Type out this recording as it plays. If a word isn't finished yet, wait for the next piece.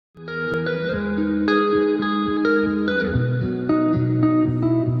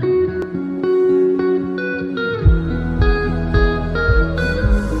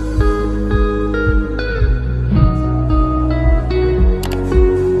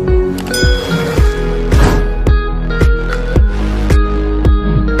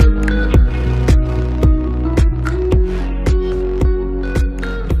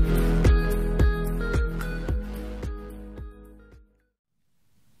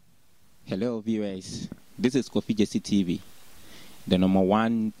Hello viewers, this is Kofy Jesse TV, the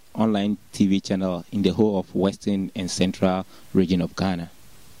 #1 online TV channel in the whole of Western and Central region of Ghana.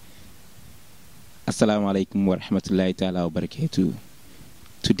 Assalamu alaikum wa rahmatullahi ta'ala wa barakatuh.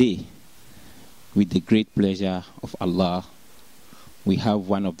 Today, with the great pleasure of Allah, we have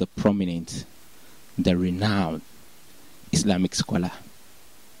one of the prominent, the renowned Islamic scholar.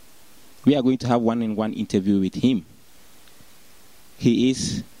 We are going to have one-on-one interview with him. He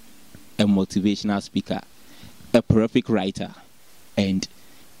is a motivational speaker, a prolific writer, and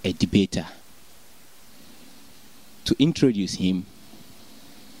a debater. To introduce him,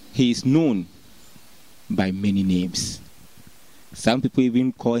 he is known by many names. Some people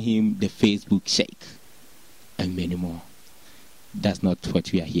even call him the Facebook Sheikh, and many more. That's not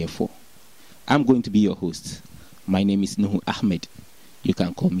what we are here for. I'm going to be your host. My name is Ahmed. You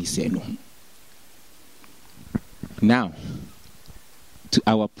can call me Nuhu. Now, to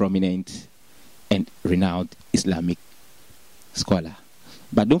our prominent and renowned Islamic scholar.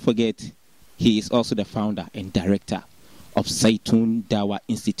 But don't forget, he is also the founder and director of Zaitun Dawa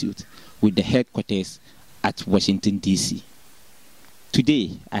Institute with the headquarters at Washington, D.C.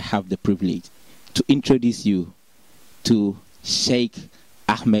 Today, I have the privilege to introduce you to Sheikh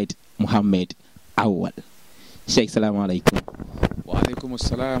Ahmed Mohammed Awal. Sheikh, salamu alaikum. Wa alaikum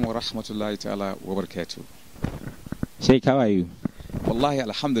assalam wa rahmatullahi ta'ala wa barakatuh. Sheikh, how are you? Wallahi,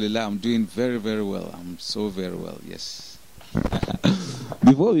 alhamdulillah, I'm doing very, very well. I'm so very well, yes.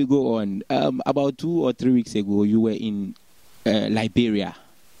 Before we go on, about 2 or 3 weeks ago, you were in Liberia.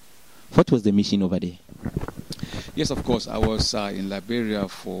 What was the mission over there? Yes, of course. I was in Liberia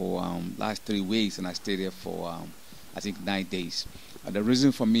for last 3 weeks, and I stayed there for, I think, 9 days. The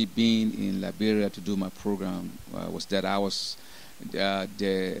reason for me being in Liberia to do my program was that I was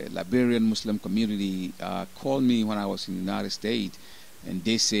the Liberian Muslim community called me when I was in the United States, and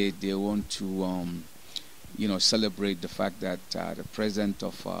they said they want to, celebrate the fact that the president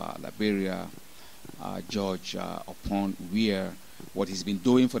of Liberia, George upon Weir, what he's been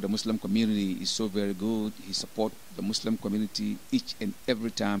doing for the Muslim community is so very good. He supports the Muslim community each and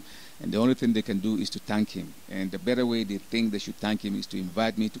every time, and the only thing they can do is to thank him. And the better way they think they should thank him is to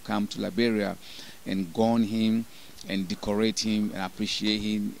invite me to come to Liberia and gone him and decorate him and appreciate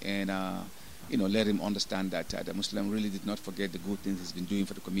him and let him understand that the Muslim really did not forget the good things he's been doing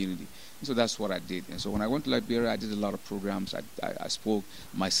for the community. And so that's what I did. And so when I went to Liberia, I did a lot of programs. I spoke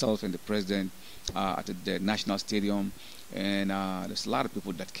myself and the president at the National Stadium, and there's a lot of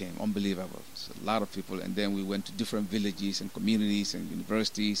people that came, unbelievable. There's a lot of people. And then we went to different villages and communities and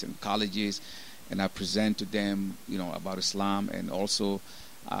universities and colleges, and I present to them, about Islam, and also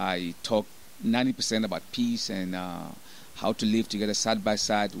I talk 90% about peace and how to live together side by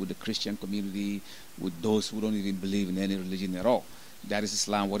side with the Christian community, with those who don't even believe in any religion at all. That is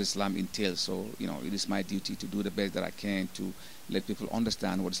Islam, what Islam entails. So, it is my duty to do the best that I can to let people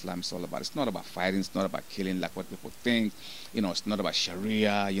understand what Islam is all about. It's not about fighting, it's not about killing like what people think. It's not about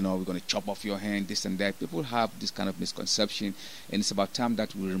Sharia, we're going to chop off your hand, this and that. People have this kind of misconception, and it's about time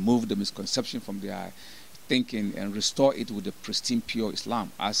that we remove the misconception from their thinking and restore it with the pristine, pure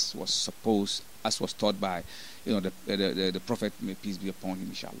Islam, as was taught by, the Prophet, may peace be upon him,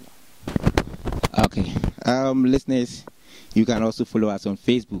 inshallah. Okay, listeners, you can also follow us on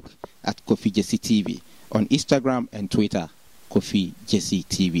Facebook at Kofy Jesse TV, on Instagram and Twitter, Kofy Jesse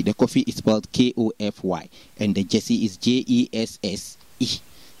TV. The Kofy is spelled Kofy, and the Jesse is Jesse.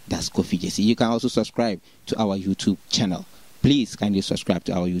 That's Kofy Jesse. You can also subscribe to our YouTube channel. Please kindly subscribe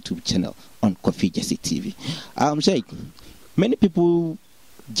to our YouTube channel on Kofy Jesse TV. Sheikh, many people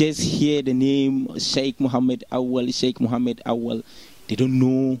just hear the name Sheikh Mohammed Awal, Sheikh Mohammed Awal. They don't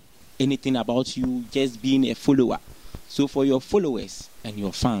know anything about you, just being a follower. So for your followers and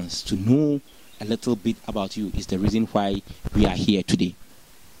your fans to know a little bit about you is the reason why we are here today.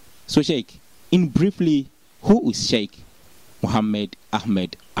 So Sheikh, in briefly, who is Sheikh Mohammed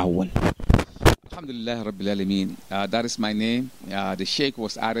Ahmed Awal? Alhamdulillah Rabbil Alameen. That is my name. The Sheikh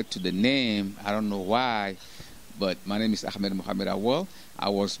was added to the name. I don't know why, but my name is Ahmed Mohammed Awal. I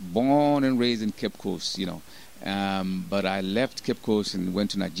was born and raised in Cape Coast, but I left Cape Coast and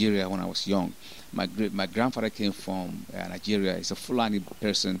went to Nigeria when I was young. My grandfather came from Nigeria. He's a Fulani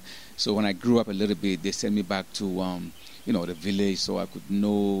person. So when I grew up a little bit, they sent me back to, the village so I could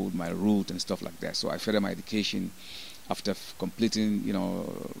know my route and stuff like that. So I furthered my education after completing,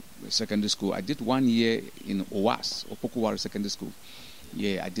 secondary school. I did 1 year in OWAS, Opokuwari Secondary School.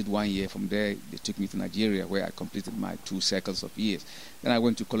 Yeah, I did 1 year. From there, they took me to Nigeria, where I completed my 2 cycles of years. Then I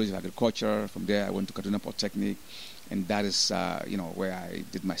went to College of Agriculture. From there, I went to Kaduna Polytechnic, and that is, where I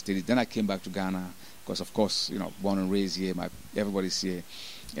did my studies. Then I came back to Ghana, because, of course, born and raised here. My everybody's here.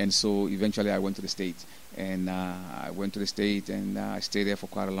 And so eventually I went to the States. And I went to the States and I stayed there for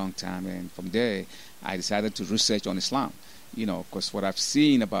quite a long time. And from there, I decided to research on Islam. You know, because what I've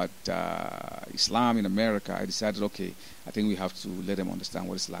seen about Islam in America, I decided, okay, I think we have to let them understand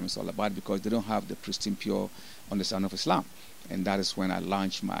what Islam is all about, because they don't have the pristine, pure understanding of Islam. And that is when I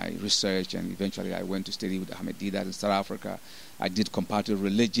launched my research, and eventually I went to study with Ahmadiyya in South Africa. I did comparative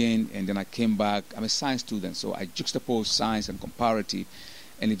religion, and then I came back. I'm a science student, so I juxtaposed science and comparative,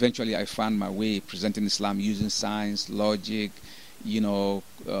 and eventually I found my way presenting Islam using science, logic, you know,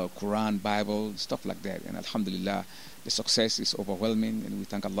 Quran, Bible, stuff like that. And alhamdulillah, the success is overwhelming, and we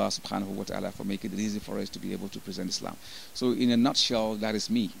thank Allah subhanahu wa ta'ala for making it easy for us to be able to present Islam. So in a nutshell, that is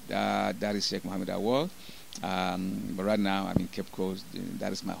me. That is Sheikh Mohammed Awal. But right now I'm in Cape Coast.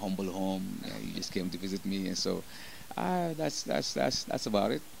 That is my humble home. You just came to visit me, and so that's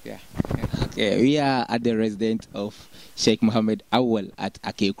about it. Yeah. Okay, we are at the residence of Sheikh Mohammed Awal at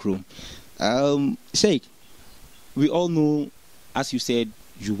Akek Room. Sheikh, we all know, as you said,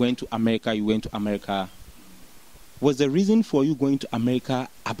 you went to America. Was the reason for you going to America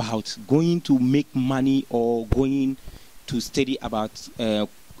about going to make money or going to study about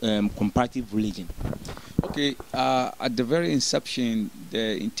comparative religion? Okay, at the very inception,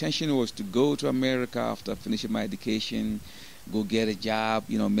 the intention was to go to America after finishing my education, go get a job,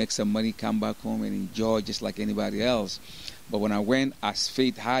 you know, make some money, come back home and enjoy just like anybody else. But when I went, as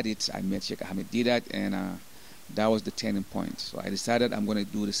fate had it, I met Sheikh Ahmadiyya, and that was the turning point. So I decided I'm going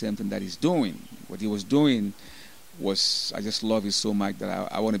to do the same thing that he's doing. What he was doing was, I just love it so much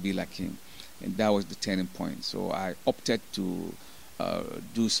that I want to be like him. And that was the turning point. So I opted to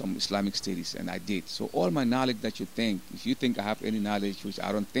do some Islamic studies, and I did. So all my knowledge that you think, if you think I have any knowledge, which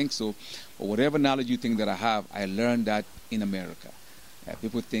I don't think so, or whatever knowledge you think that I have, I learned that in America.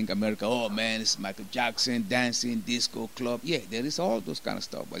 People think America, oh man, it's Michael Jackson, dancing, disco, club. Yeah, there is all those kind of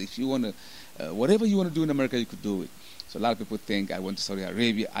stuff. But if you want to, whatever you want to do in America, you could do it. So a lot of people think I went to Saudi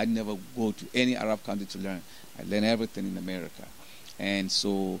Arabia. I never go to any Arab country to learn. I learn everything in America. And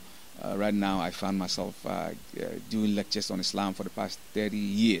so right now I found myself doing lectures on Islam for the past 30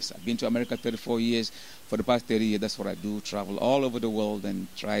 years. I've been to America 34 years. For the past 30 years, that's what I do, travel all over the world and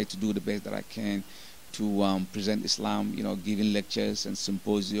try to do the best that I can to present Islam, you know, giving lectures and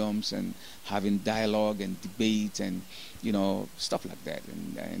symposiums and having dialogue and debate and, you know, stuff like that.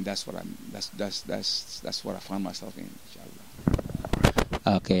 And that's what that's what I found myself in,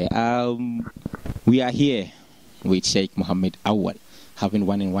 inshallah. Okay, we are here with Sheikh Mohammed Awal, having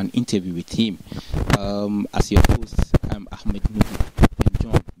one-on-one interview with him. As your host, I'm Ahmed Nuhu, and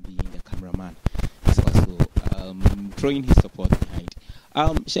John, being the cameraman, is also throwing his support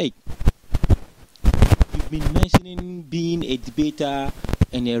behind. Sheikh, you've been mentioning being a debater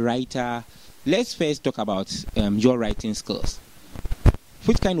and a writer. Let's first talk about your writing skills.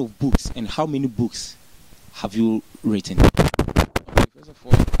 Which kind of books and how many books have you written? Okay, first of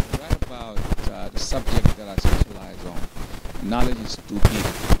all, I write about the subject that I specialize on. Knowledge is too big.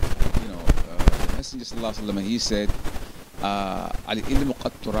 You know, the Messenger sallallahu alaihi wasallam, he said, "Al-ilmu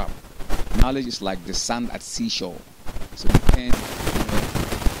qad turab." Knowledge is like the sand at seashore. So you can't.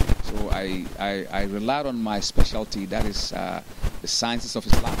 So I relied on my specialty, that is the sciences of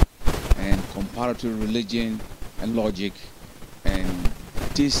Islam and comparative religion and logic. And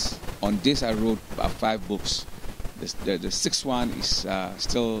on this I wrote 5 books. The sixth one is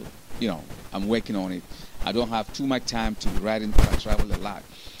still, you know, I'm working on it. I don't have too much time to write it, but I travel a lot.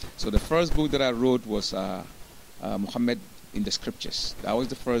 So the first book that I wrote was Muhammad in the Scriptures. That was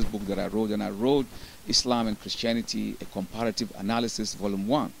the first book that I wrote, and I wrote Islam and Christianity, a comparative analysis, volume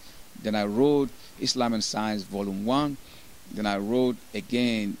 1. Then I wrote Islam and Science, volume 1. Then I wrote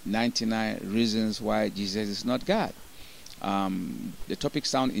again 99 Reasons Why Jesus is Not God. The topic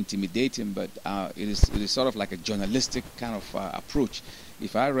sounds intimidating, but it is sort of like a journalistic kind of approach.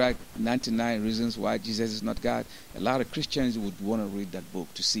 If I write 99 Reasons Why Jesus is Not God, a lot of Christians would want to read that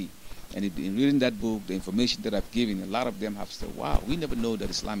book to see. And in reading that book, the information that I've given, a lot of them have said, wow, we never know that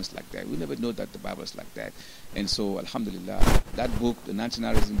Islam is like that. We never know that the Bible is like that. And so, alhamdulillah, that book, The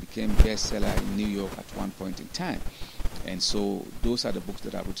 99 Reasons, became bestseller in New York at one point in time. And so those are the books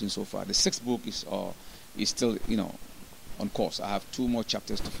that I've written so far. The 6th book is still, you know, on course. I have 2 more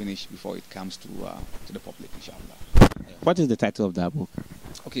chapters to finish before it comes to the public, inshallah. What is the title of that book?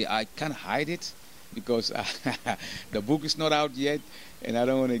 Okay, I can't hide it because the book is not out yet, and I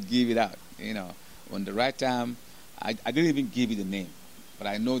don't want to give it out. You know, on the right time, I didn't even give you the name, but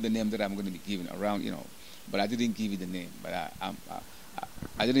I know the name that I'm going to be giving around, you know, but I didn't give you the name. But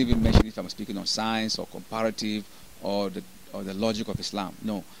I didn't even mention if I'm speaking on science or comparative or the logic of Islam.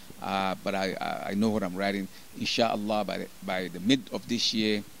 No, but I know what I'm writing. Inshallah, by the mid of this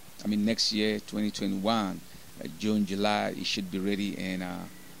year, I mean next year, 2021, June, July, it should be ready, and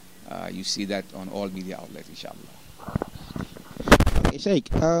you see that on all media outlets, inshallah. Okay, Sheikh,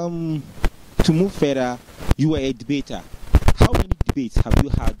 to move further, you are a debater. How many debates have you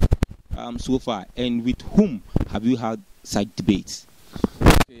had so far, and with whom have you had such debates?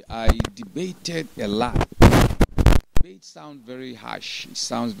 Okay, I debated a lot. Debate sounds very harsh. It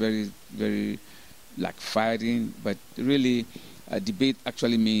sounds very, very like fighting, but really, debate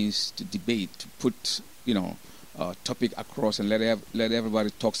actually means to debate, to put, a topic across and let everybody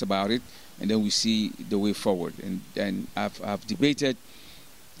talks about it, and then we see the way forward. And I've debated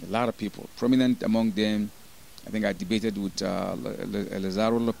a lot of people, prominent among them. I think I debated with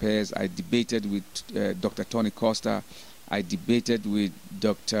Lazaro Lopez. I debated with Dr. Tony Costa. I debated with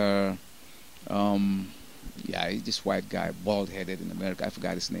Dr. He's this white guy, bald-headed in America. I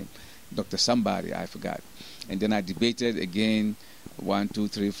forgot his name. Dr. Somebody, I forgot. And then I debated again, 1, 2,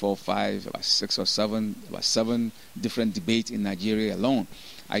 3, 4, 5, about 6 or 7, about 7 different debates in Nigeria alone.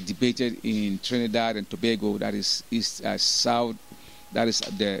 I debated in Trinidad and Tobago, that is South, that is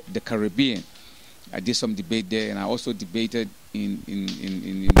the Caribbean. I did some debate there, and I also debated in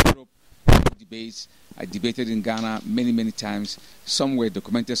Europe, debates. I debated in Ghana many times. Somewhere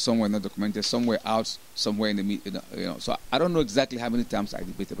documented, somewhere not documented, somewhere out, somewhere in the media. So I don't know exactly how many times I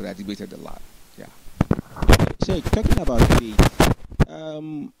debated, but I debated a lot. Yeah. Sheikh, talking about debate,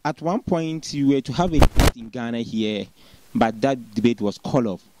 at one point you were to have a debate in Ghana here, but that debate was called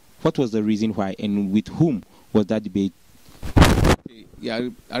off. What was the reason why, and with whom was that debate? Yeah,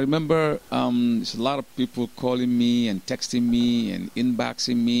 I remember there's a lot of people calling me and texting me and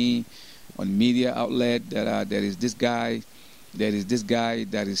inboxing me on media outlet that there is this guy that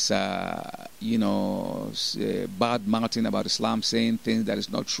is bad mouthing about Islam, saying things that is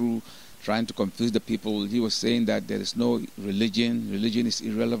not true, trying to confuse the people. He was saying that there is no religion. Religion is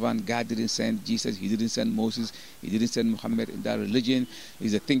irrelevant. God didn't send Jesus. He didn't send Moses. He didn't send Muhammad. That religion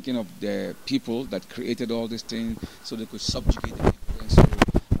is the thinking of the people that created all these things so they could subjugate the people. And so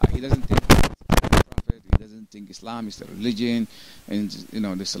he doesn't think prophet. He doesn't think Islam is the religion. And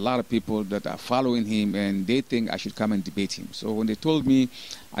there's a lot of people that are following him, and they think I should come and debate him. So when they told me,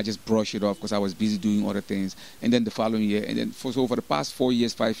 I just brushed it off because I was busy doing other things. And then the following year, and then for the past 4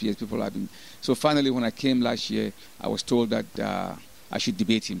 years, 5 years, people have been. So finally, when I came last year, I was told that I should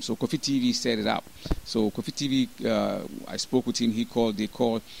debate him. So Kofy TV set it up. So Kofy TV, I spoke with him. He called, they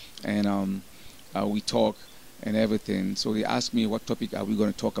called, and we talked and everything. So they asked me, what topic are we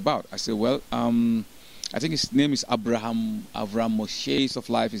going to talk about? I said, well, I think his name is Avram Moshe of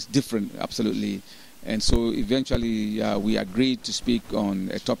Life is different, absolutely. And so eventually we agreed to speak on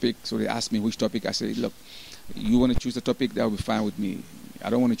a topic. So they asked me which topic. I said, look, you want to choose a topic, that will be fine with me. I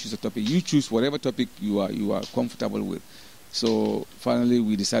don't want to choose a topic. You choose whatever topic you are comfortable with. So finally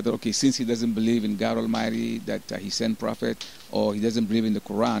we decided, okay, since he doesn't believe in God Almighty, that he sent prophet, or he doesn't believe in the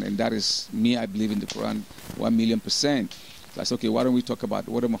Quran, and that is me, I believe in the Quran 1,000,000%. So I said, okay, why don't we talk about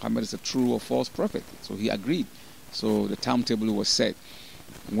whether Muhammad is a true or false prophet? So he agreed. So the timetable was set.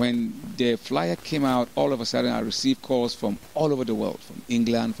 When the flyer came out, all of a sudden I received calls from all over the world, from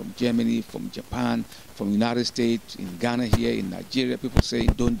England, from Germany, from Japan, from United States, in Ghana here, in Nigeria. People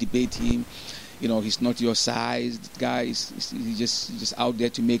saying, don't debate him. He's not your size. The guy he's just out there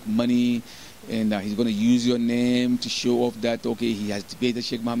to make money, and he's going to use your name to show off that, okay, he has debated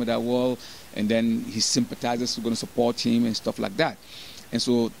Sheikh MOHAMMED AWAL, and then his sympathizers are going to support him and stuff like that. And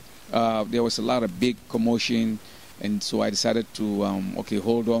so there was a lot of big commotion, and so I decided to, okay,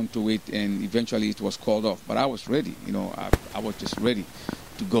 hold on to it, and eventually it was called off. But I was ready, I was just ready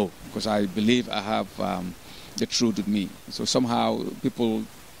to go, because I believe I have the truth with me. So somehow people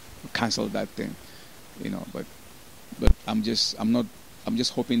canceled that thing, but I'm just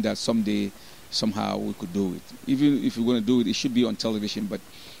hoping that someday, somehow we could do it. Even if we're going to do it, it should be on television. But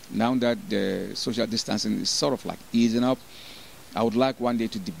now that the social distancing is sort of like easing up, I would like one day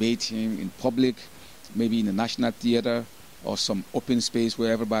to debate him in public, maybe in the National Theater or some open space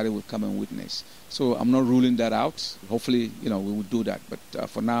where everybody will come and witness. So I'm not ruling that out. Hopefully, we will do that. But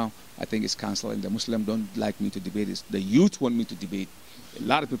for now, I think it's canceled, and the Muslims don't like me to debate it. The youth want me to debate. A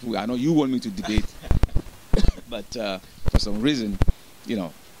lot of people, I know you want me to debate, but for some reason,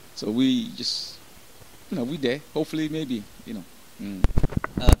 so we just, we there. Hopefully, maybe,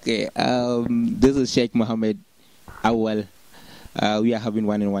 Okay, this is Sheikh MOHAMMED AWAL. We are having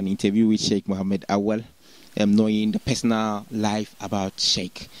one-on-one interview with Sheikh MOHAMMED AWAL, knowing the personal life about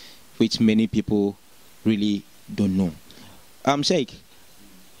Sheikh, which many people really don't know. Sheikh,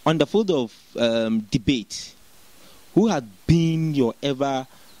 on the field of debate, who had been your ever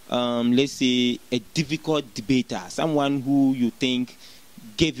let's say, a difficult debater, someone who you think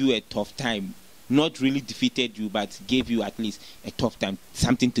gave you a tough time, not really defeated you, but gave you at least a tough time,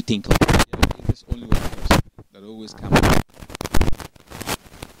 something to think of? Yeah, there's only one person that always comes up.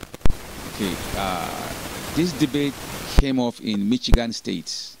 Okay, this debate came off in Michigan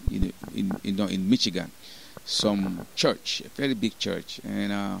State, in Michigan, some church, a very big church,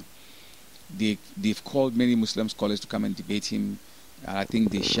 and they've called many Muslim scholars to come and debate him. I think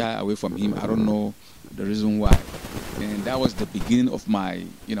they shy away from him. I don't know the reason why. And that was the beginning of my,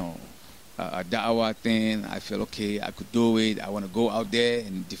 da'wah thing. I felt, okay, I could do it. I want to go out there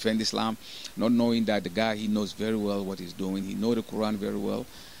and defend Islam, not knowing that the guy, he knows very well what he's doing. He knows the Quran very well,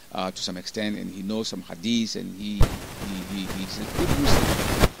 to some extent, and he knows some hadiths, and he's a good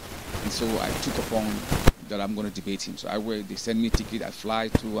Muslim. And so I took upon that I'm going to debate him. So they sent me a ticket. I fly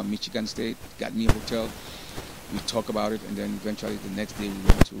to Michigan State, got me a hotel. We talk about it, and then eventually the next day we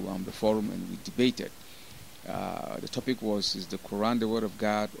went to the forum and we debated. The topic was, is the Quran the word of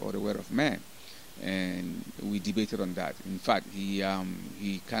God or the word of man? And we debated on that. In fact, he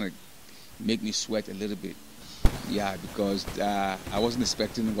kind of made me sweat a little bit. Yeah, because I wasn't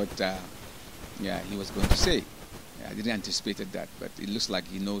expecting what he was going to say. I didn't anticipate that, but it looks like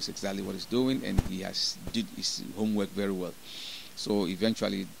he knows exactly what he's doing, and he has did his homework very well. So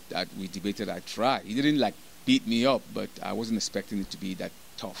eventually, that we debated. I tried. He didn't beat me up, but I wasn't expecting it to be that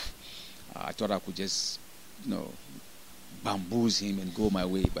tough. I thought I could just, bamboozle him and go my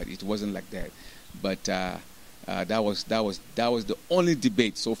way, but it wasn't like that. But that was the only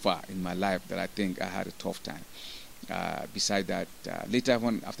debate so far in my life that I think I had a tough time. Beside that, later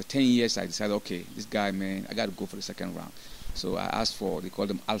on, after 10 years, I decided, okay, this guy, man, I got to go for the second round. So I asked for, they call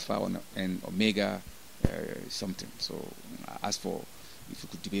them Alpha and Omega something. So I asked for if we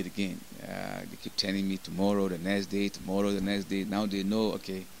could debate again. They keep telling me tomorrow, the next day, tomorrow, the next day. Now they know,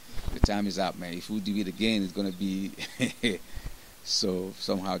 okay, the time is up, man. If we debate again, it's going to be... So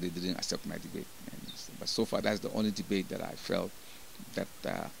somehow they didn't accept my debate. But so far, that's the only debate that I felt that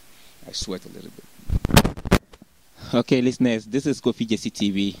I sweat a little bit. Okay, listeners, this is Kofy Jesse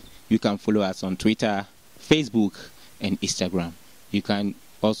TV. You can follow us on Twitter, Facebook, and Instagram. You can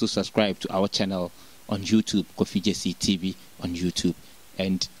also subscribe to our channel on YouTube, Kofy Jesse TV on YouTube.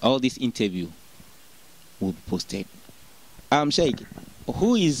 And all this interview will be posted. Sheikh,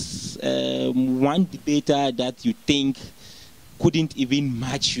 who is one debater that you think couldn't even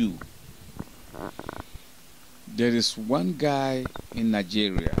match you? There is one guy in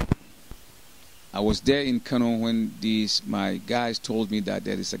Nigeria. I was there in Kano when my guys told me that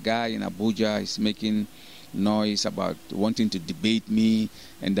there is a guy in Abuja. He's making noise about wanting to debate me,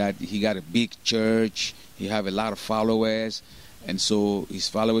 and that he got a big church. He have a lot of followers, and so his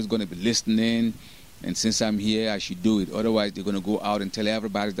followers going to be listening. And since I'm here, I should do it. Otherwise, they're going to go out and tell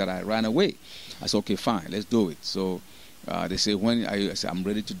everybody that I ran away. I said, okay, fine, let's do it. So they say, I said, I'm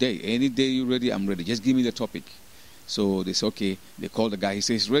ready today. Any day you're ready, I'm ready. Just give me the topic. So they said, okay. They called the guy. He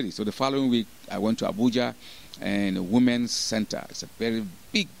says he's ready. So the following week, I went to Abuja and a women's center. It's a very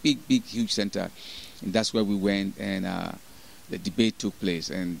big, huge center. And that's where we went, and the debate took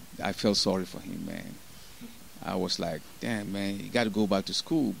place. And I felt sorry for him, man. I was like, damn, man, you got to go back to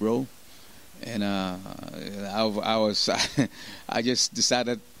school, bro. And I just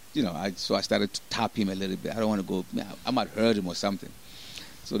decided, so I started to tap him a little bit. I don't want to go, I might hurt him or something.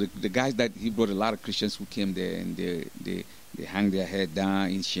 So the guys that he brought, a lot of Christians who came there, and they hang their head down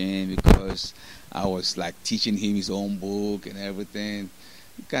in shame because I was teaching him his own book and everything.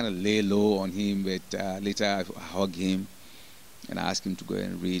 Kind of lay low on him, but later I hugged him and I asked him to go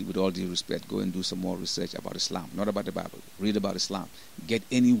and read, with all due respect, go and do some more research about Islam, not about the Bible. Read about Islam. Get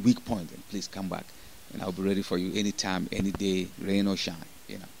any weak point and please come back, and I'll be ready for you anytime, any day, rain or shine.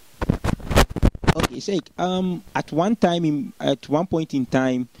 Okay, Sheikh. At one point in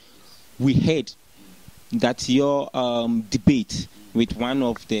time, we heard that your debate with one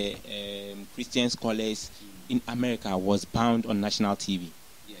of the Christian scholars in America was bound on national TV.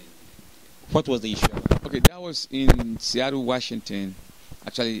 What was the issue? Okay, that was in Seattle, Washington.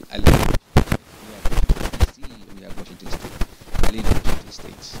 Actually, I live in Washington State. I live in Washington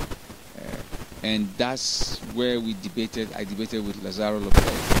State. And that's where we debated. I debated with Lazaro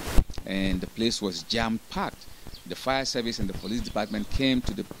Lopez. And the place was jam-packed. The fire service and the police department came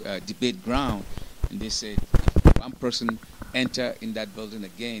to the debate ground, and they said, if one person enter in that building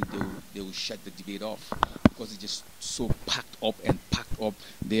again, they will shut the debate off, because it's just so packed up.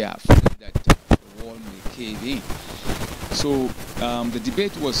 They are afraid that the wall may cave in. So the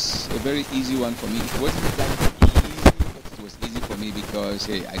debate was a very easy one for me. It wasn't that easy, but it was easy for me because,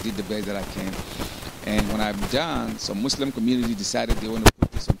 hey, I did the best that I can. And when I'm done, some Muslim community decided they want to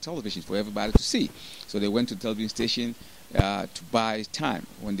put this this on television for everybody to see. So they went to the television station to buy time.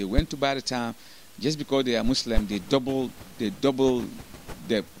 When they went to buy the time, just because they are Muslim, they double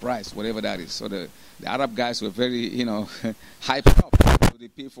the price, whatever that is. So the Arab guys were very, hyped up. So they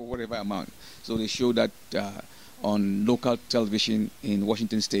pay for whatever amount. So they showed that on local television in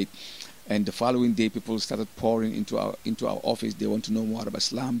Washington State. And the following day, people started pouring into our office. They want to know more about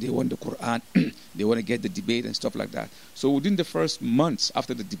Islam. They want the Quran. They want to get the debate and stuff like that. So within the first months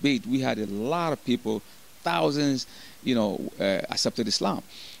after the debate, we had a lot of people, thousands, accepted Islam.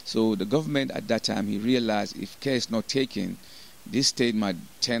 So the government at that time, he realized if care is not taken, this state might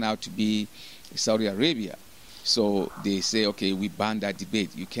turn out to be Saudi Arabia. So they say, okay, we ban that debate.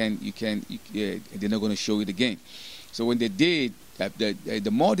 They're not going to show it again. So when they did, the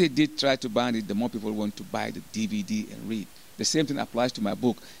more they did try to ban it, the more people want to buy the DVD and read. The same thing applies to my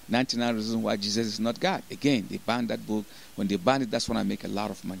book, 99 Reasons Why Jesus is Not God. Again, they banned that book. When they banned it, that's when I make a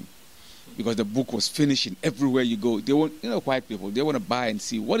lot of money. Because the book was finishing everywhere you go. They want, white people, they want to buy and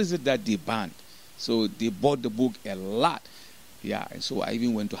see what is it that they banned. So they bought the book a lot. Yeah, and so I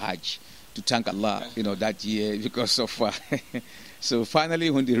even went to Hajj to thank Allah, that year because of... So finally,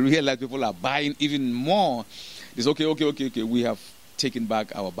 when they realized people are buying even more, it's okay, we have taken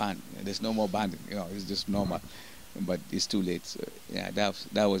back our ban. There's no more banning, it's just normal. But it's too late. So, yeah,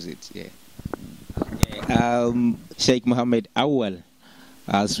 that was it, yeah. Okay. Sheikh Mohammed Awal,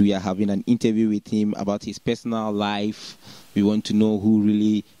 as we are having an interview with him about his personal life, we want to know who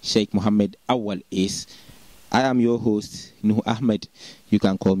really Sheikh Mohammed Awal is. I am your host, Nuhu Ahmed. You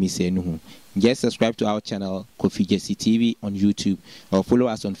can call me Say Nuhu. Just subscribe to our channel, Kofy Jesse TV on YouTube, or follow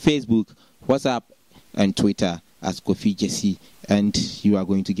us on Facebook, WhatsApp, and Twitter as Kofy Jesse, and you are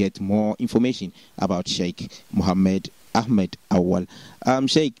going to get more information about Sheikh Mohammed Ahmed Awal.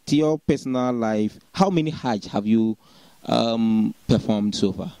 Sheikh, to your personal life, how many Hajj have you performed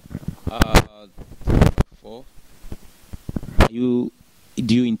so far? 4. Do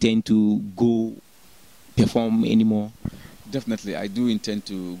you intend to go perform anymore? Definitely, I do intend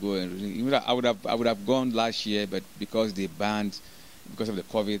to go and I would have gone last year, but because they banned, because of the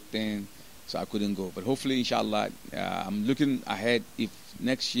COVID thing, so I couldn't go. But hopefully, inshallah, I'm looking ahead. If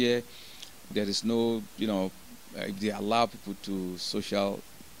next year there is no, if they allow people to social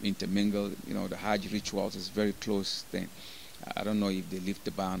intermingle, the Hajj rituals is very close thing. I don't know if they lift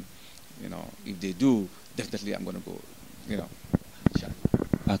the ban. If they do, definitely I'm going to go. Inshallah.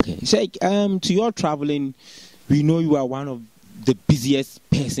 Okay. Sheikh, to your traveling, we know you are one of the busiest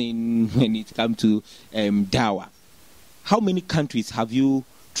person when it comes to dawah. How many countries have you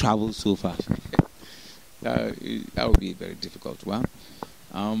traveled so far? That would be a very difficult one.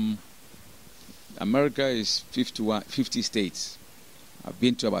 America is 50 states. I've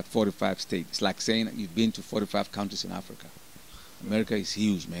been to about 45 states. It's like saying you've been to 45 countries in Africa. America is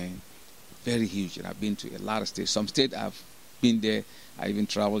huge, man. Very huge. And I've been to a lot of states. Some states I've been there. I even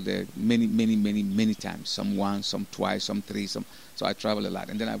traveled there many times. Some once, some twice, some three. So I travel a lot.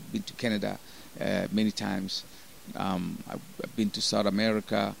 And then I've been to Canada many times. I've been to South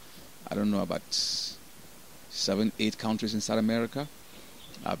America. I don't know, about 7, 8 countries in South America.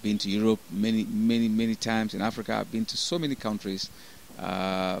 I've been to Europe many times. In Africa, I've been to so many countries.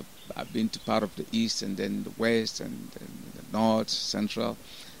 I've been to part of the East and then the West and the North, Central.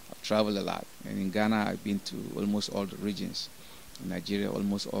 I've traveled a lot. And in Ghana, I've been to almost all the regions. In Nigeria,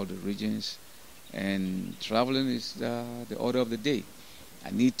 almost all the regions. And traveling is the order of the day. I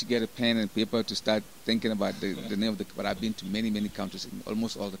need to get a pen and paper to start thinking about the name of but I've been to many countries in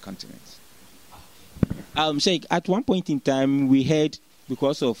almost all the continents. Sheikh, at one point in time, we heard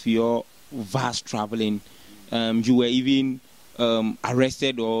because of your vast traveling, you were even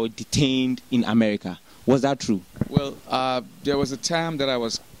arrested or detained in America. Was that true? Well, there was a time that I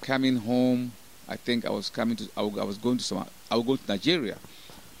was coming home. I think I was going to Nigeria.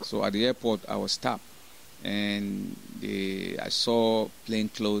 So at the airport, I was stopped, and I saw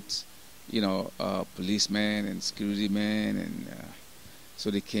plainclothes, policemen and security men, and so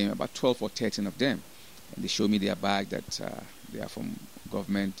they came, about 12 or 13 of them, and they showed me their bag that they are from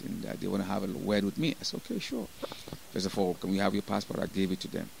government and they want to have a word with me. I said, okay, sure. First of all, can we have your passport? I gave it to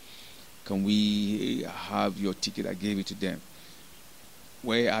them. Can we have your ticket? I gave it to them.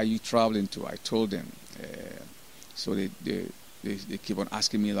 Where are you traveling to? I told them. So they keep on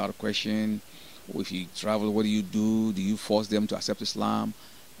asking me a lot of questions. If you travel, what do you do? Do you force them to accept Islam?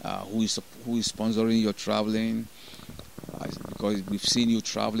 Who is sponsoring your traveling? Because we've seen you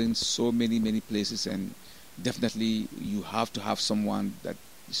traveling so many places, and definitely you have to have someone that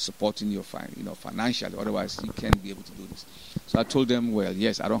is supporting you, financially. Otherwise, you can't be able to do this. So I told them, well,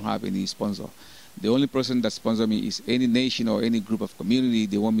 yes, I don't have any sponsor. The only person that sponsors me is any nation or any group of community.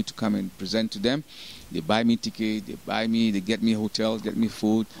 They want me to come and present to them. They buy me ticket, they get me hotels, get me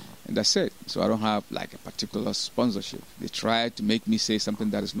food, and that's it. So I don't have like a particular sponsorship. They tried to make me say something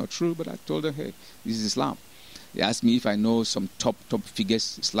that is not true, but I told them, hey, this is Islam. They asked me if I know some top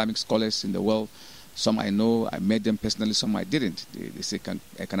figures, Islamic scholars in the world. Some I know, I met them personally, some I didn't. They say, can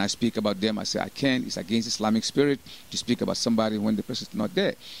I speak about them? I say, I can. It's against Islamic spirit to speak about somebody when the person is not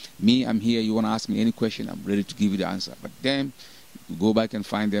there. Me, I'm here. You want to ask me any question, I'm ready to give you the answer. But them, you go back and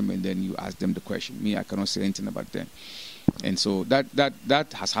find them, and then you ask them the question. Me, I cannot say anything about them. And so that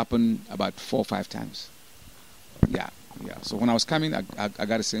has happened about 4 or 5 times. Yeah. So when I was coming, I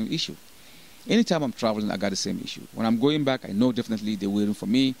got the same issue. Anytime I'm traveling, I got the same issue. When I'm going back, I know definitely they're waiting for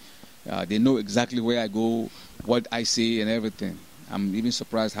me. They know exactly where I go, what I say, and everything. I'm even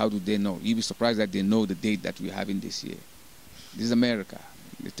surprised, how do they know? You'll be surprised that they know the date that we're having this year. This is America.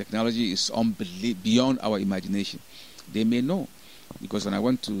 The technology is beyond our imagination. They may know. Because when I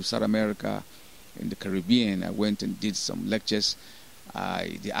went to South America, in the Caribbean, I went and did some lectures.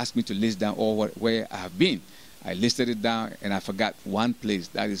 They asked me to list down all where I have been. I listed it down, and I forgot one place.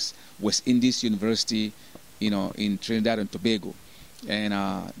 That is West Indies University, in Trinidad and Tobago. And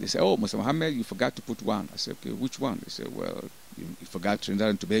they said, oh, Mr. Mohammed, you forgot to put one. I said, okay, which one? They said, well, you forgot Trinidad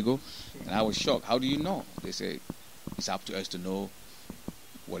and Tobago. And I was shocked. How do you know? They said, it's up to us to know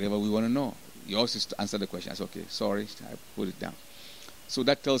whatever we want to know. Yours is to answer the question. I said, okay, sorry, I put it down. So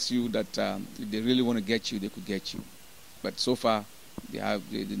that tells you that if they really want to get you, they could get you. But so far, they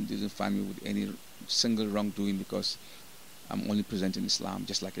didn't find me with any single wrongdoing, because I'm only presenting Islam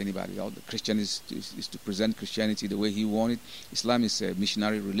just like anybody else. The Christian is to present Christianity the way he wanted. Islam is a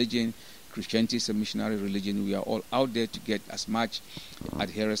missionary religion. Christianity is a missionary religion. We are all out there to get as much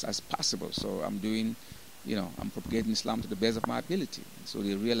adherents as possible. So I'm doing, I'm propagating Islam to the best of my ability. So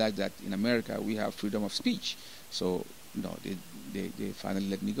they realize that in America we have freedom of speech. So they finally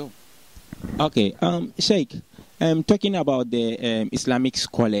let me go. Okay, Sheikh, talking about the Islamic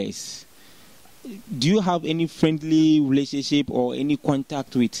scholars, do you have any friendly relationship or any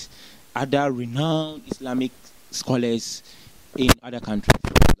contact with other renowned Islamic scholars in other countries?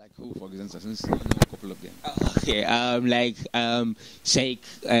 Like who, for example, since you know a couple of them? Okay, like Sheikh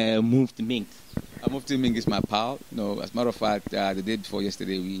Mufti Mink. Mufti Mink is my pal. As a matter of fact, the day before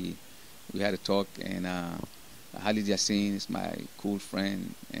yesterday, we had a talk, and Khalid Yassin is my cool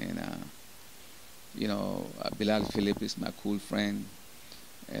friend, and Bilal Philip is my cool friend.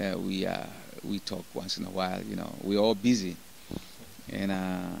 We talk once in a while. We're all busy, and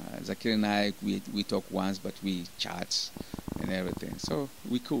Zakir and I, we talk once, but we chat and everything. So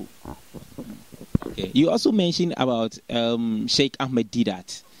we cool. Okay. You also mentioned about Sheikh Ahmed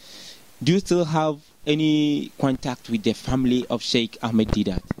Didat. Do you still have any contact with the family of Sheikh Ahmed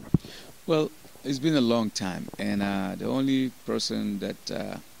Didat? Well, it's been a long time, and the only person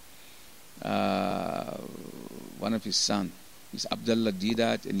that one of his sons is Abdullah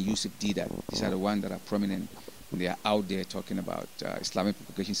Didat and Yusuf Didat. These are the ones that are prominent. They are out there talking about Islamic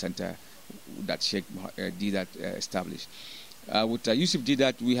Propagation Center that Sheikh Didat established. With Yusuf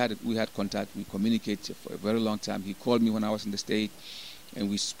Didat, we had contact. We communicated for a very long time. He called me when I was in the States, and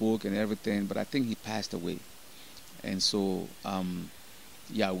we spoke and everything. But I think he passed away, and so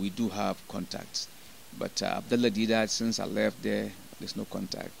yeah, we do have contacts. But Abdullah Didat, since I left there, there's no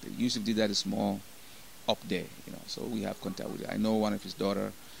contact. Yusuf Didat is more up there, so we have contact with it. I know one of his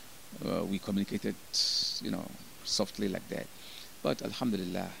daughter. We communicated, softly like that. But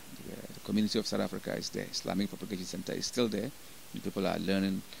Alhamdulillah, the community of South Africa is there. Islamic Propagation Center is still there. And people are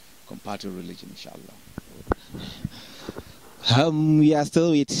learning comparative religion, inshallah. We are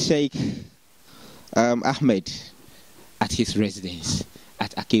still with Sheikh Ahmed at his residence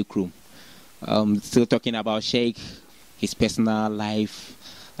at Akekrum. Still talking about Sheikh, his personal life,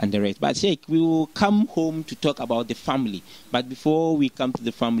 and the rest. But Sheikh, we will come home to talk about the family. But before we come to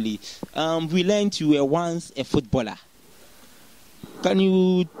the family, we learned you were once a footballer. Can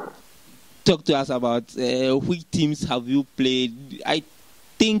you talk to us about which teams have you played? I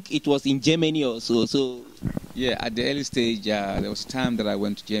think it was in Germany also. So yeah, at the early stage, there was time that I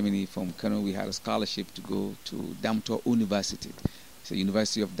went to Germany from Kano. We had a scholarship to go to Darmstadt University. It's the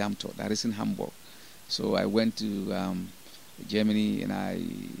University of Darmstadt. That is in Hamburg. So I went to Germany, and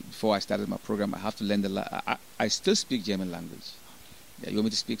before I started my program, I have to learn I still speak German language. Yeah, you want me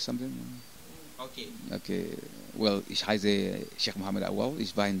to speak something? Okay. Well, ich heiße Sheikh Mohammed Awal.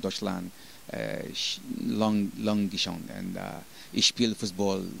 Ich war in Deutschland lang schon, und ich spiele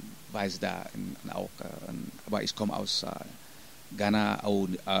Fußball, weiß da auch, aber ich komme aus Ghana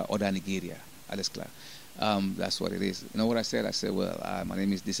oder Nigeria, alles klar. That's what it is. You know what I said? I said, well, my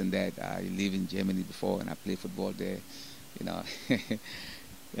name is this and that. I live in Germany before, and I play football there. You know.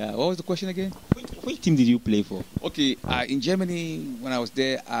 Yeah. What was the question again? Which team did you play for? Okay. In Germany, when I was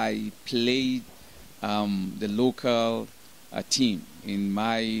there, I played the local team in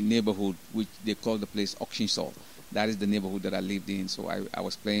my neighborhood, which they call the place Oxensall. That is the neighborhood that I lived in. So I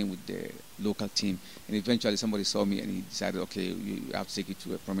was playing with the local team, and eventually somebody saw me and he decided, okay, you have to take it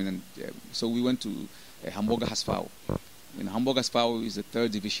to a prominent. So we went to Hamburger SV. And Hamburger SV is the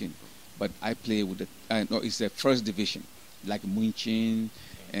 3rd division, but I play with the no, it's the 1st division, like München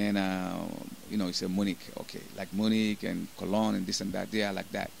and you know, it's a Munich, okay, like Munich and Cologne and this and that. They are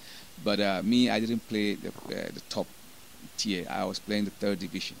like that, but me, I didn't play the top tier. I was playing the 3rd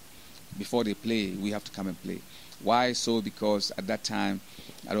division. Before they play, we have to come and play. Why so? Because at that time,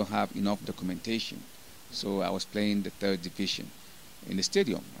 I don't have enough documentation. So I was playing the 3rd division in the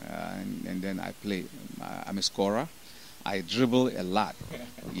stadium, and then I play. I'm a scorer. I dribble a lot.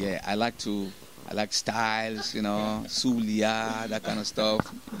 Yeah, I like styles, you know, Sulia, that kind of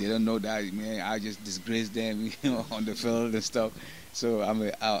stuff. They don't know that, man. I just disgrace them, you know, on the field and stuff. So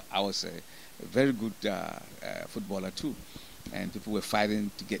I was a very good footballer too. And people were fighting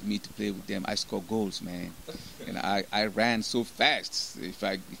to get me to play with them. I score goals, man. And I ran so fast. If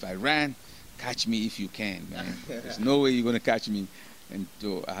I ran, catch me if you can, man. There's no way you're gonna catch me. And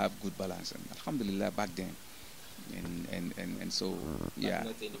so I have good balance. And alhamdulillah, back then. And so yeah.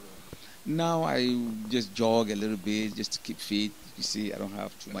 Now I just jog a little bit just to keep fit. You see, I don't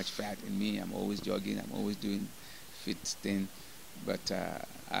have too much fat in me. I'm always jogging. I'm always doing fit thing. But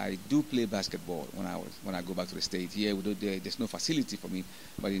I do play basketball when I go back to the state. Here, there's no facility for me,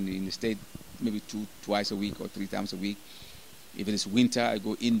 but in the state, maybe twice a week or 3 times a week. If it is winter, I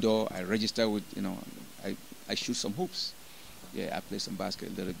go indoor. I register with, you know, I shoot some hoops. Yeah, I play some basket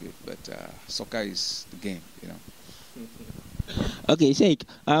a little bit, but soccer is the game, you know. Okay, Sheikh,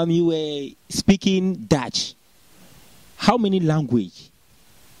 you were speaking Dutch. How many languages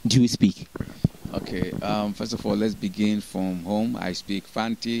do you speak? Okay, first of all, let's begin from home. I speak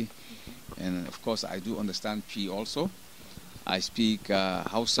Fanti, and of course I do understand P also. I speak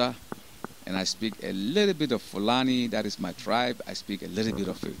Hausa, and I speak a little bit of Fulani, that is my tribe. I speak a little bit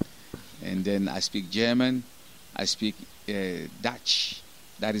of it. And then I speak German, I speak Dutch,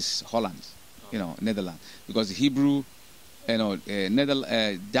 that is Holland, you know, Netherlands. Because Hebrew, you know,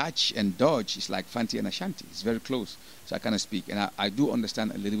 Dutch and Dutch is like Fanti and Ashanti. It's very close. So I kind of speak. And I do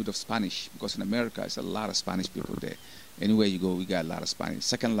understand a little bit of Spanish, because in America, it's a lot of Spanish people there. Anywhere you go, we got a lot of Spanish.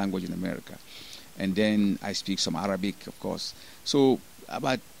 Second language in America. And then I speak some Arabic, of course. So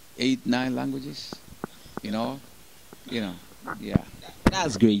about 8, 9 languages, you know, yeah.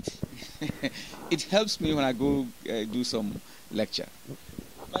 That's great. It helps me when I go do some lecture.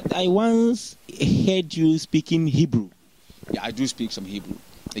 But I once heard you speaking Hebrew. Yeah, I do speak some Hebrew.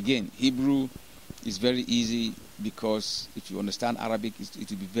 Again, Hebrew is very easy, because if you understand Arabic, it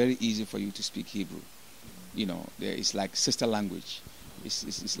will be very easy for you to speak Hebrew. You know, it's like sister language.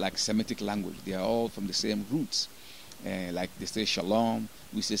 It's like Semitic language. They are all from the same roots. Like they say shalom,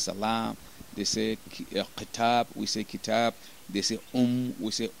 we say salam. They say kitab, we say kitab. They say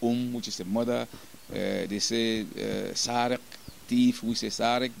we say which is the mother. They say sariq, thief, we say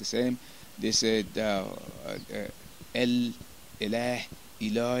sariq, the same. They said el, ilah,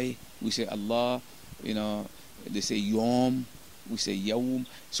 Eloi, we say Allah. You know, they say yom, we say yawm.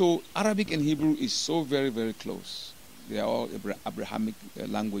 So Arabic and Hebrew is so very, very close. They are all Abrahamic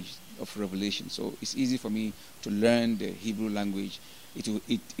language of revelation. So it's easy for me to learn the Hebrew language.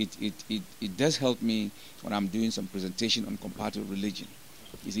 It does help me when I'm doing some presentation on comparative religion.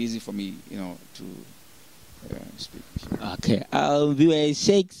 It's easy for me, you know, to speak. Okay.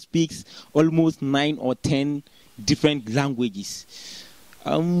 Sheikh speaks almost 9 or 10 different languages.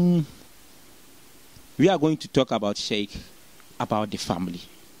 We are going to talk about Sheikh, about the family.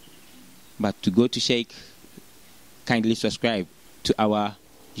 But to go to Sheikh, kindly subscribe to our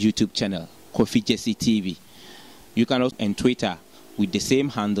YouTube channel, Kofy Jesse TV. You can also on Twitter with the same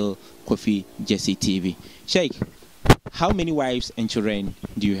handle, Kofy Jesse TV. Sheikh, how many wives and children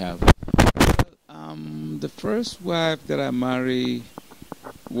do you have? The first wife that I married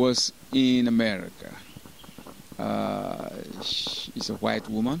was in America. She's a white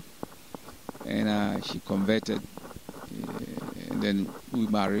woman, and she converted, and then we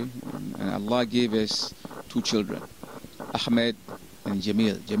married, and Allah gave us 2 children, Ahmed and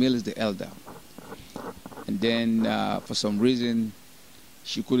Jamil. Jamil is the elder. And then for some reason,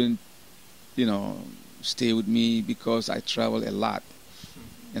 she couldn't, you know, stay with me because I travel a lot,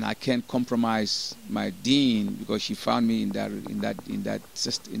 and I can't compromise my deen, because she found me in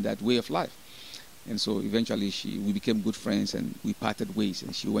that way of life. And so eventually we became good friends and we parted ways,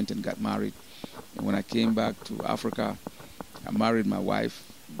 and she went and got married. And when I came back to Africa, I married my wife,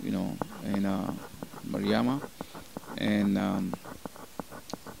 you know, and Mariama, and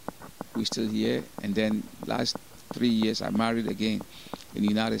we're still here. And then last 3 years I married again in the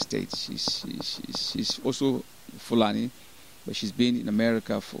United States. She's also Fulani, but she's been in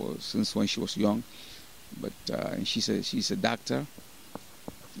America since when she was young. But and she's a doctor,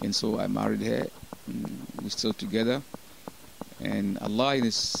 and so I married her. And we're still together. And Allah in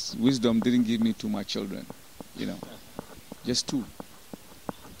His wisdom didn't give me too much children, you know, just 2,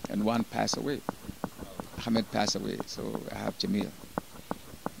 and 1 passed away. Mohammed passed away, so I have Jamil.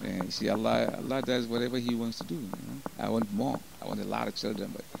 And you see, Allah does whatever He wants to do. You know? I want more. I want a lot of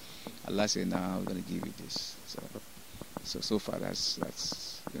children, but Allah said, "No, I'm going to give you this." So far, that's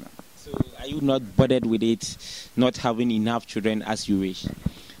you know. So are you not bothered with it, not having enough children as you wish?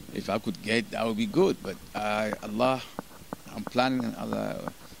 If I could get, that would be good. But Allah, I'm planning, and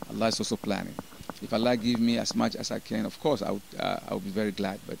Allah is also planning. If Allah give me as much as I can, of course, I would be very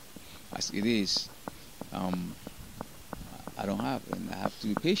glad. But as it is, I don't have, and I have to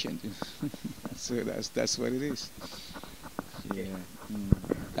be patient. So that's what it is. Yeah.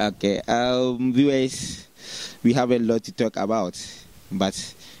 Okay. Viewers, we have a lot to talk about,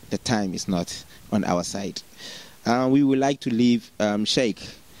 but the time is not on our side. We would like to leave Sheikh,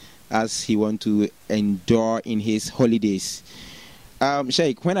 as he wants to endure in his holidays.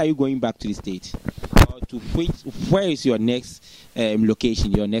 Sheikh, when are you going back to the state? Where is your next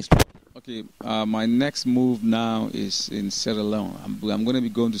location, your next? Okay, my next move now is in Sierra Leone. I'm going to be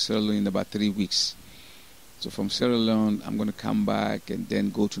going to Sierra Leone in about 3 weeks. So from Sierra Leone, I'm going to come back and then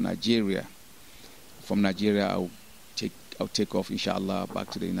go to Nigeria. From Nigeria, I'll take off, inshallah, back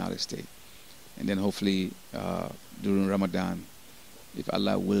to the United States. And then hopefully during Ramadan, if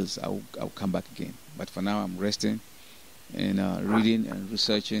Allah wills, I'll come back again. But for now, I'm resting and reading and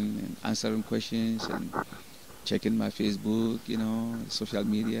researching and answering questions and checking my Facebook, you know, social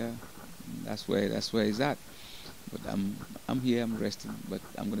media. That's where it's at. But I'm here, I'm resting, but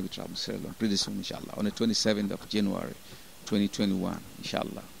I'm going to be traveling to Sierra Leone pretty soon, inshallah, on the 27th of January, 2021,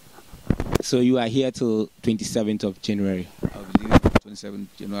 inshallah. So you are here till 27th of January? I'll be leaving 27th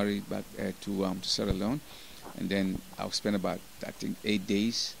January back to Sierra Leone, and then I'll spend about, I think, 8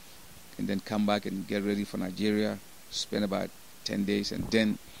 days, and then come back and get ready for Nigeria, spend about 10 days, and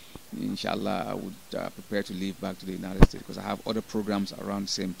then inshallah I would prepare to leave back to the United States, because I have other programs around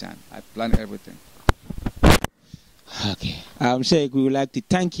the same time. I plan everything. Okay. Sheikh, we would like to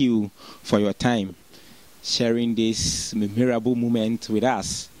thank you for your time, sharing this memorable moment with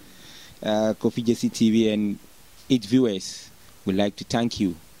us. Kofy Jesse TV and its viewers would like to thank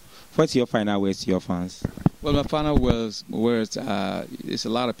you. What's your final words to your fans? Well, my final words there's a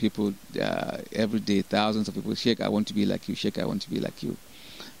lot of people every day, thousands of people. Sheikh, I want to be like you. Sheikh, I want to be like you.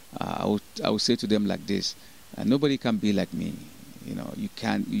 I would say to them like this: nobody can be like me. You know,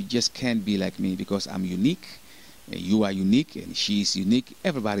 you just can't be like me, because I'm unique, and you are unique, and she is unique.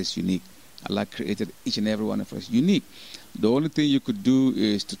 Everybody's unique. Allah created each and every one of us unique. The only thing you could do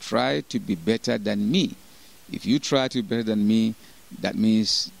is to try to be better than me. If you try to be better than me, that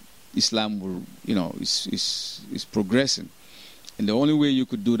means Islam will, you know, is progressing. And the only way you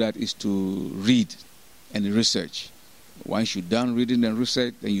could do that is to read and research. Once you're done reading and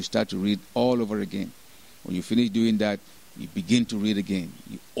research, then you start to read all over again. When you finish doing that, you begin to read again.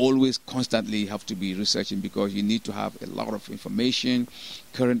 You always constantly have to be researching, because you need to have a lot of information,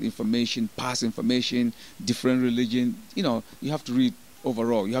 current information, past information, different religion. You know, you have to read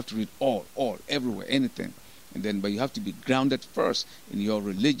overall. You have to read all, everywhere, anything. And then, but you have to be grounded first in your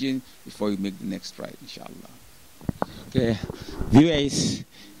religion before you make the next stride, inshallah. Okay, viewers,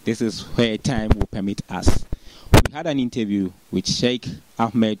 this is where time will permit us. We had an interview with Sheikh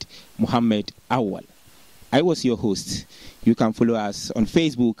Mohammed Awal. I was your host. You can follow us on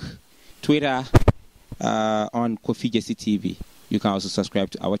Facebook, Twitter, on Kofy Jesse TV. You can also subscribe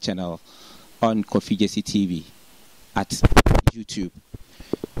to our channel on Kofy Jesse TV at YouTube.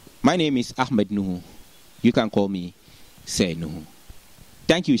 My name is Ahmed Nuhu. You can call me Say Nuhu.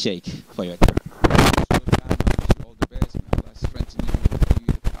 Thank you, Sheikh, for your time. All the best. May Allah strengthen you, give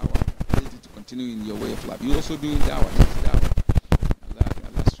you the power, the ability to continue in your way of life. You also doing dawah.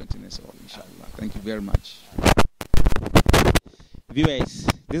 Allah strengthen us all, inshallah. Thank you very much. Viewers,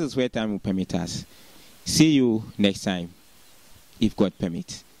 this is where time will permit us. See you next time, if God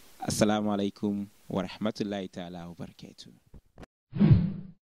permits. Assalamu alaikum wa rahmatullahi ta'ala wa barakatuh.